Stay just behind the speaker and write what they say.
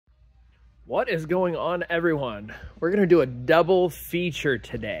What is going on, everyone? We're gonna do a double feature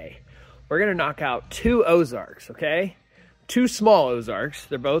today. We're gonna knock out two Ozarks, okay? Two small Ozarks,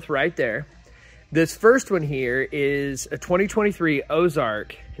 they're both right there. This first one here is a 2023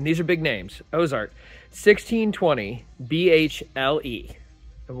 Ozark, and these are big names, Ozark 1620 BHLE.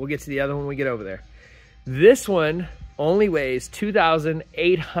 And we'll get to the other one when we get over there. This one only weighs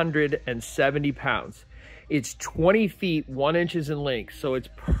 2,870 pounds. It's 20 feet, 1 inch in length, so it's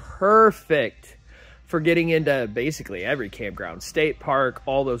perfect for getting into basically every campground, state park,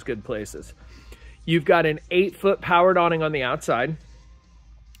 all those good places. You've got an 8-foot powered awning on the outside.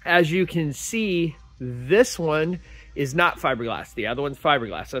 As you can see, this one is not fiberglass. The other one's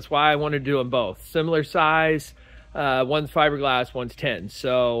fiberglass. That's why I wanted to do them both. Similar size, one's fiberglass, one's 10.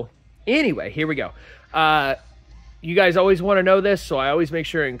 So anyway, here we go. You guys always want to know this, so I always make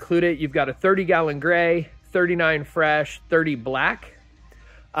sure to include it. You've got a 30-gallon gray, 39 fresh, 30 black.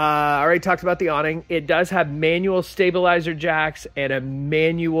 I already talked about the awning. It does have manual stabilizer jacks and a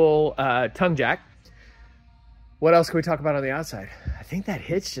manual tongue jack. What else can we talk about on the outside? I think that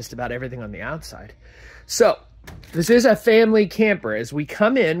hits just about everything on the outside. So this is a family camper. As we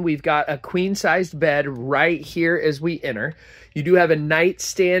come in, we've got a queen-sized bed right here as we enter. You do have a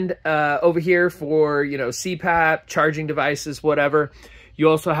nightstand over here for, you know, CPAP, charging devices, whatever. You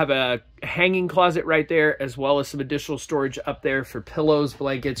also have a hanging closet right there, as well as some additional storage up there for pillows,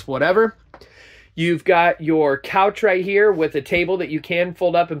 blankets, whatever. You've got your couch right here with a table that you can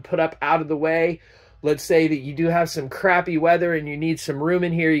fold up and put up out of the way. Let's say that you do have some crappy weather and you need some room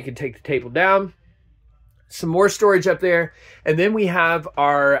in here, you can take the table down. Some more storage up there. And then we have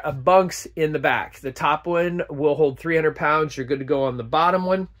our bunks in the back. The top one will hold 300 pounds. You're good to go on the bottom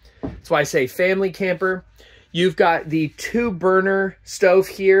one. That's why I say family camper. You've got the 2-burner stove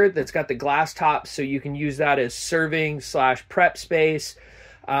here that's got the glass top, so you can use that as serving / prep space.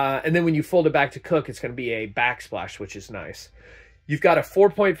 And then when you fold it back to cook, it's going to be a backsplash, which is nice. You've got a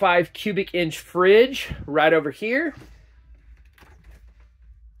 4.5 cubic inch fridge right over here.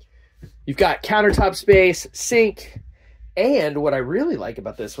 You've got countertop space, sink, and what I really like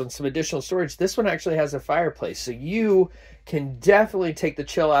about this one, some additional storage. This one actually has a fireplace, so you can definitely take the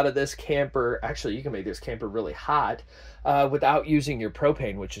chill out of this camper. Actually, you can make this camper really hot without using your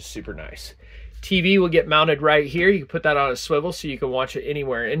propane, which is super nice. TV will get mounted right here. You can put that on a swivel so you can watch it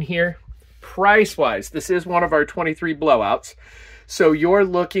anywhere in here. Price-wise, this is one of our 23 blowouts. So you're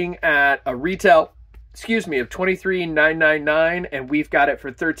looking at a retail, of $23,999, and we've got it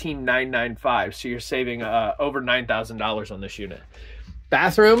for $13,995. So you're saving over $9,000 on this unit.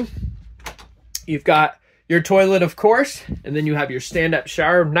 Bathroom, you've got your toilet, of course, and then you have your stand-up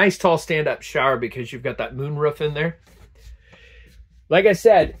shower. Nice tall stand-up shower because you've got that moonroof in there. Like I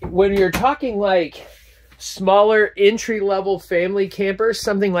said, when you're talking like smaller entry-level family campers,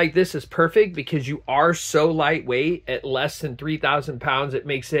 something like this is perfect because you are so lightweight at less than 3,000 pounds. It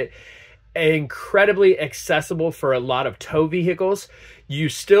makes it incredibly accessible for a lot of tow vehicles. You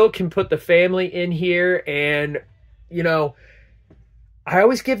still can put the family in here, and you know, I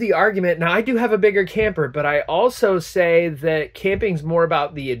always give the argument, now I do have a bigger camper, but I also say that camping's more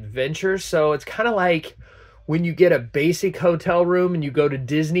about the adventure. So it's kind of like when you get a basic hotel room and you go to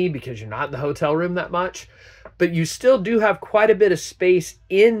Disney because you're not in the hotel room that much, but you still do have quite a bit of space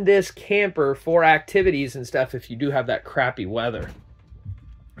in this camper for activities and stuff if you do have that crappy weather.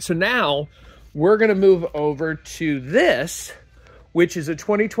 So now we're going to move over to this, which is a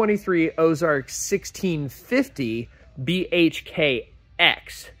 2023 Ozark 1650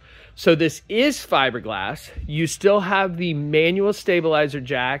 BHKX. So this is fiberglass. You still have the manual stabilizer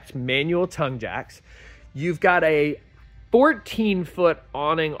jacks, manual tongue jacks. You've got a 14-foot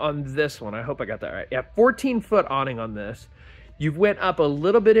awning on this one. I hope I got that right. Yeah, 14-foot awning on this. You've went up a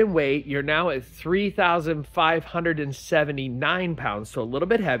little bit in weight. You're now at 3,579 pounds, so a little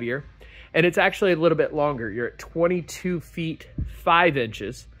bit heavier. And it's actually a little bit longer. You're at 22 feet, 5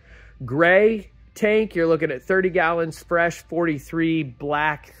 inches. Gray tank, you're looking at 30 gallons fresh, 43,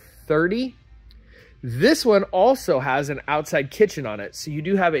 black, 30. This one also has an outside kitchen on it. So you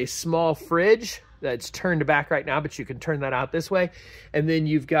do have a small fridge that's turned back right now, but you can turn that out this way. And then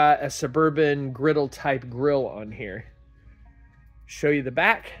you've got a Suburban griddle type grill on here. Show you the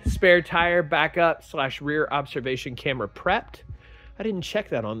back. Spare tire, backup / rear observation camera prepped. I didn't check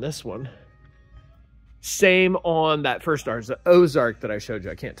that on this one. Same on that first Ozark that I showed you.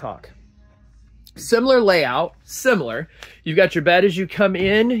 I can't talk. Similar layout, similar. You've got your bed as you come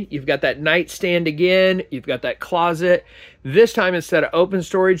in. You've got that nightstand again. You've got that closet. This time, instead of open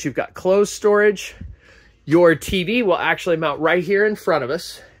storage, you've got closed storage. Your TV will actually mount right here in front of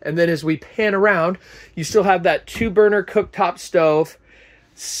us. And then as we pan around, you still have that 2-burner cooktop stove.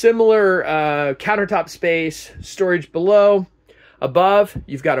 Similar countertop space, storage below. Above,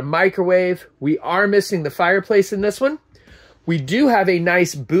 you've got a microwave. We are missing the fireplace in this one. We do have a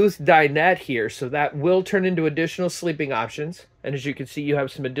nice booth dinette here, so that will turn into additional sleeping options. And as you can see, you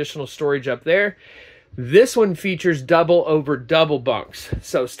have some additional storage up there. This one features double over double bunks.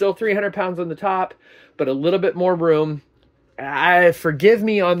 So still 300 pounds on the top, but a little bit more room. Forgive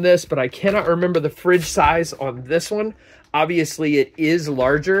me on this, but I cannot remember the fridge size on this one. Obviously, it is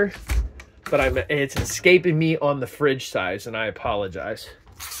larger, but it's escaping me on the fridge size, and I apologize.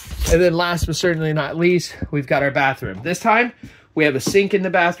 And then last but certainly not least, we've got our bathroom. This time, we have a sink in the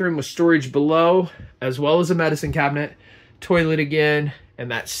bathroom with storage below, as well as a medicine cabinet, toilet again,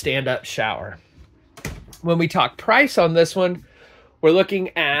 and that stand-up shower. When we talk price on this one, we're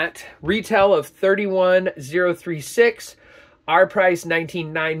looking at retail of $31,036. Our price,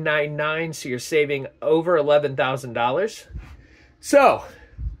 $19,999, so you're saving over $11,000. So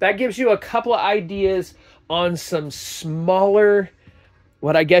that gives you a couple of ideas on some smaller,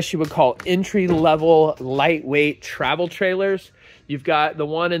 what I guess you would call entry-level, lightweight travel trailers. You've got the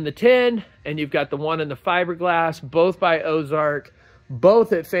one in the tin, and you've got the one in the fiberglass, both by Ozark,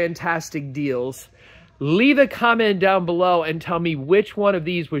 both at fantastic deals. Leave a comment down below and tell me which one of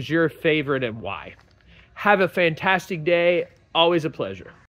these was your favorite and why. Have a fantastic day. Always a pleasure.